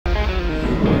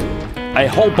a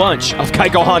whole bunch of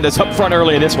Geico Hondas up front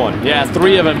early in this one. Yeah,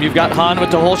 3 of them. You've got Hahn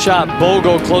with the whole shot.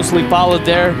 Bogle closely followed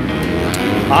there.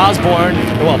 Osborne,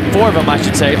 well, 4 of them, I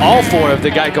should say. All 4 of the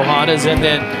Geico Hondas. And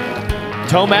then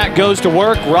Tomac goes to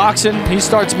work. Roczen, he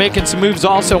starts making some moves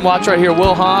also. Watch right here,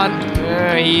 Will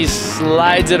Hahn. He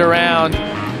slides it around.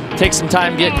 Takes some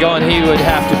time getting going. He would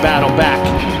have to battle back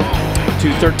to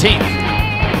 13th.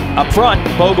 Up front,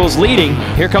 Bogle's leading.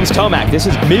 Here comes Tomac. This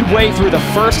is midway through the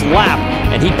first lap,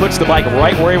 and he puts the bike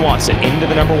right where he wants it, into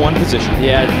the #1 position.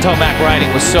 Yeah, Tomac riding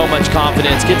with so much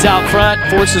confidence. Gets out front,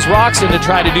 forces Roczen to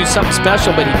try to do something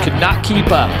special, but he could not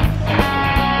keep up.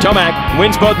 Tomac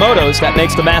wins both motos. That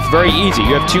makes the math very easy.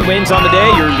 You have 2 wins on the day.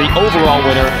 You're the overall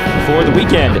winner for the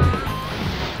weekend.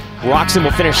 Roczen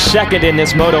will finish 2nd in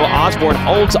this moto. Osborne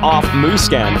holds off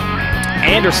Muscan.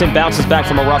 Anderson bounces back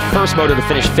from a rough first moto to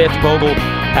finish 5th. Bogle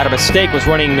had a mistake, was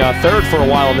running 3rd for a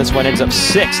while, and this one ends up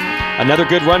 6th. Another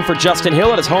good run for Justin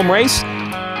Hill at his home race.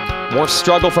 More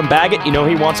struggle from Baggett. You know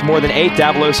he wants more than 8.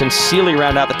 Davalos and Seeley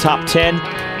round out the top 10.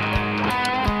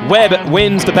 Webb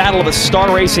wins the battle of the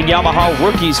Star Racing Yamaha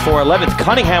rookies for 11th.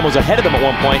 Cunningham was ahead of them at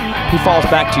one point. He falls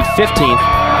back to 15th.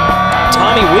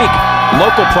 Tommy Week,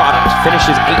 local product,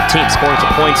 finishes 18th, scoring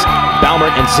some points.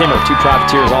 Baumert and Zimmer, 2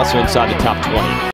 privateers, also inside the top 20.